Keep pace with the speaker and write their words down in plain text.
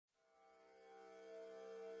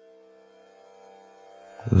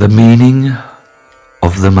The meaning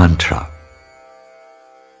of the mantra.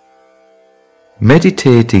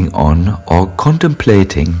 Meditating on or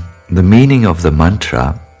contemplating the meaning of the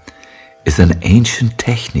mantra is an ancient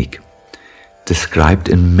technique described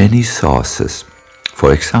in many sources.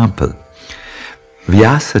 For example,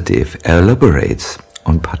 Vyasadeva elaborates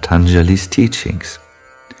on Patanjali's teachings.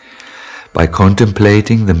 By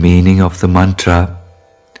contemplating the meaning of the mantra,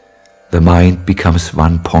 the mind becomes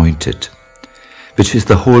one-pointed, which is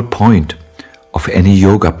the whole point of any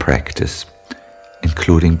yoga practice,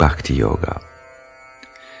 including Bhakti Yoga.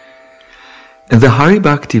 And the Hari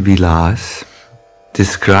Bhakti Vilas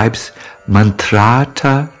describes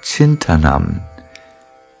mantrata chintanam,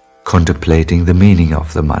 contemplating the meaning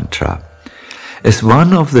of the mantra, as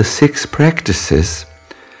one of the 6 practices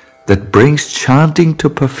that brings chanting to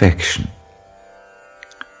perfection.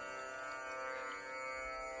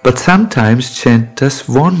 But sometimes chanters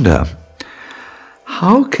wonder,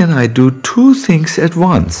 how can I do 2 things at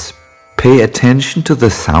once? Pay attention to the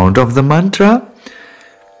sound of the mantra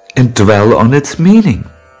and dwell on its meaning.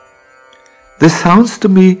 This sounds to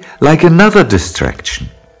me like another distraction.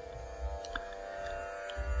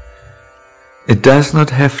 It does not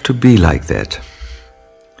have to be like that.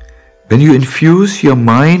 When you infuse your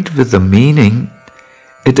mind with the meaning,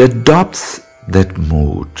 it adopts that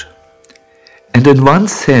mood, and in one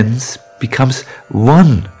sense becomes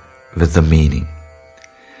one with the meaning.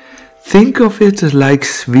 Think of it like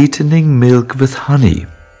sweetening milk with honey.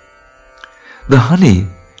 The honey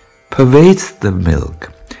pervades the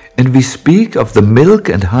milk, and we speak of the milk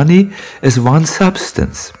and honey as one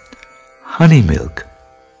substance, honey milk.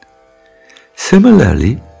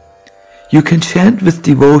 Similarly, you can chant with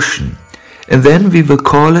devotion, and then we will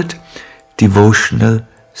call it devotional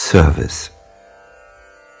service.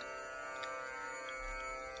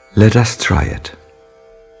 Let us try it.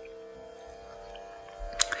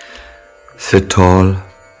 Sit tall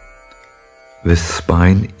with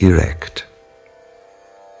spine erect.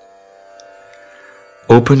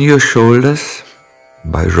 Open your shoulders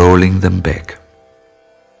by rolling them back.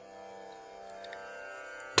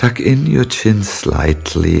 Tuck in your chin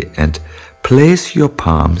slightly and place your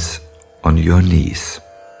palms on your knees.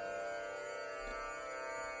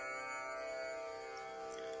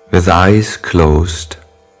 With eyes closed,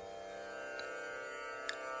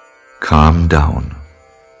 calm down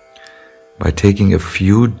by taking a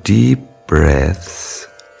few deep breaths,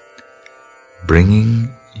 bringing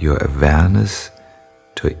your awareness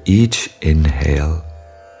to each inhale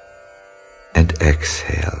and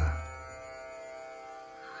exhale.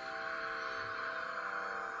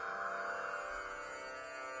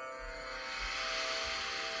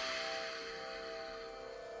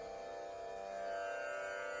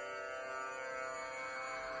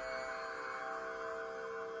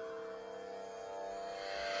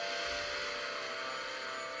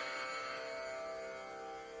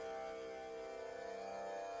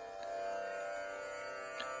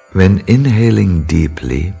 When inhaling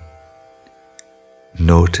deeply,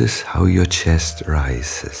 notice how your chest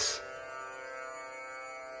rises.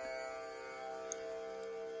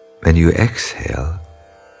 When you exhale,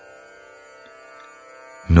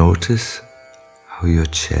 notice how your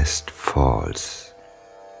chest falls.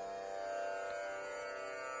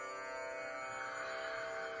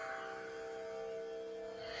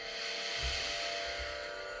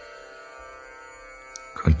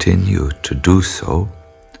 Continue to do so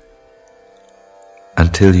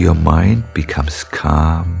until your mind becomes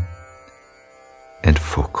calm and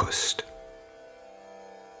focused.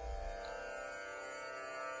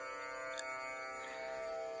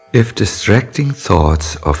 If distracting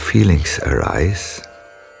thoughts or feelings arise,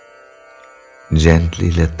 gently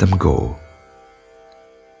let them go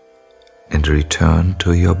and return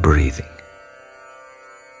to your breathing.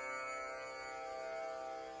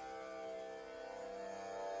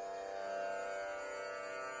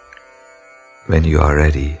 When you are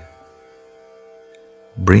ready,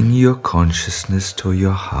 bring your consciousness to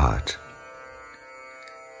your heart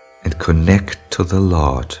and connect to the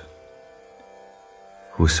Lord,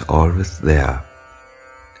 who is always there.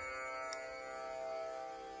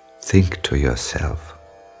 Think to yourself,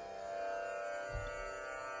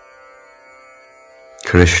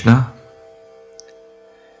 Krishna,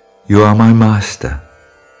 you are my master,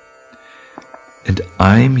 and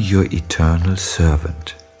I'm your eternal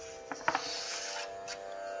servant.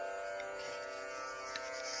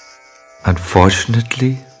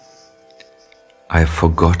 Unfortunately, I have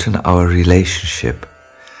forgotten our relationship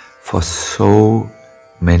for so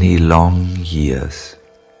many long years.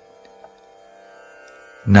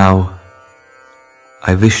 Now,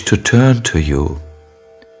 I wish to turn to you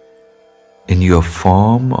in your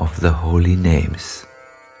form of the holy names.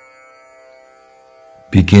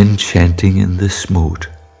 Begin chanting in this mood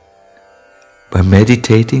by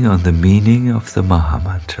meditating on the meaning of the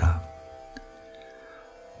Mahamantra.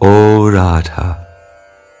 O Radha,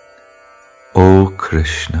 O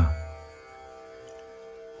Krishna,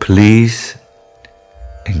 please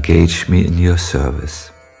engage me in your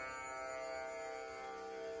service.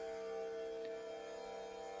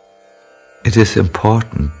 It is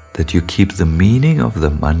important that you keep the meaning of the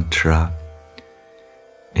mantra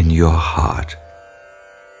in your heart.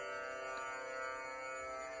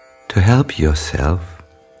 To help yourself,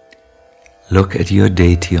 look at your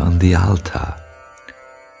deity on the altar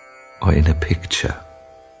or in a picture.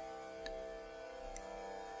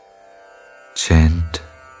 Chant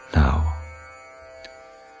now.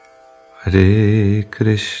 Hare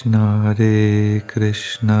Krishna,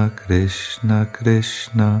 Krishna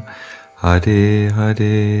Krishna, Hare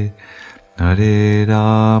Hare, Hare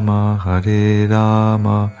Rama,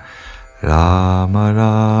 Rama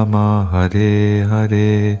Rama, Hare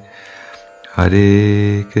Hare,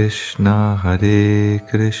 Hare Krishna,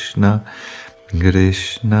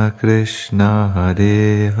 Krishna Krishna,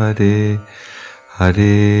 Hare Hare,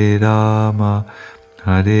 Hare Rama,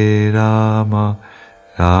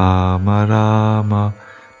 Rama Rama,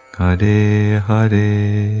 Hare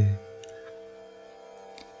Hare.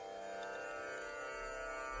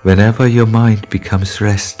 Whenever your mind becomes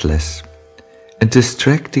restless and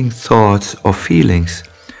distracting thoughts or feelings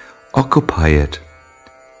occupy it,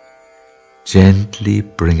 gently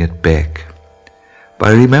bring it back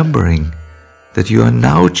by remembering that you are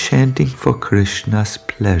now chanting for Krishna's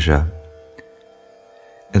pleasure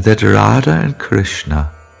and that Radha and Krishna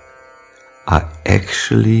are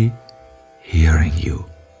actually hearing you.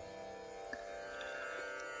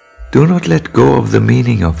 Do not let go of the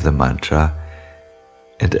meaning of the mantra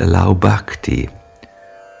and allow bhakti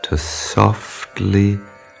to softly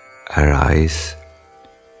arise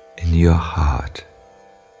in your heart.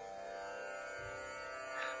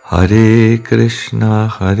 Hare Krishna,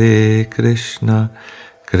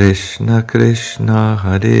 Krishna Krishna,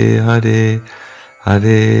 Hare Hare,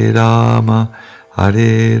 Hare Rama,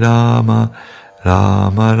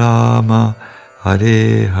 Rama Rama,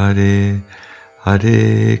 Hare Hare,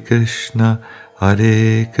 Hare Krishna,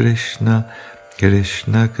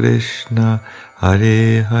 Krishna Krishna,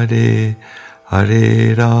 Hare Hare,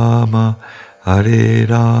 Hare Rama,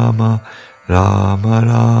 Rama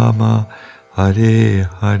Rama, Hare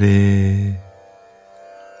Hare.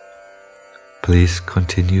 Please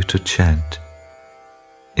continue to chant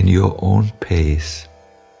in your own pace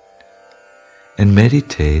and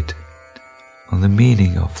meditate on the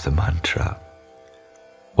meaning of the mantra.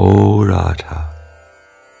 O Radha,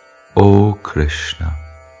 O Krishna,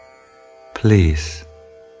 please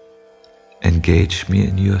engage me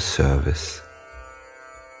in your service.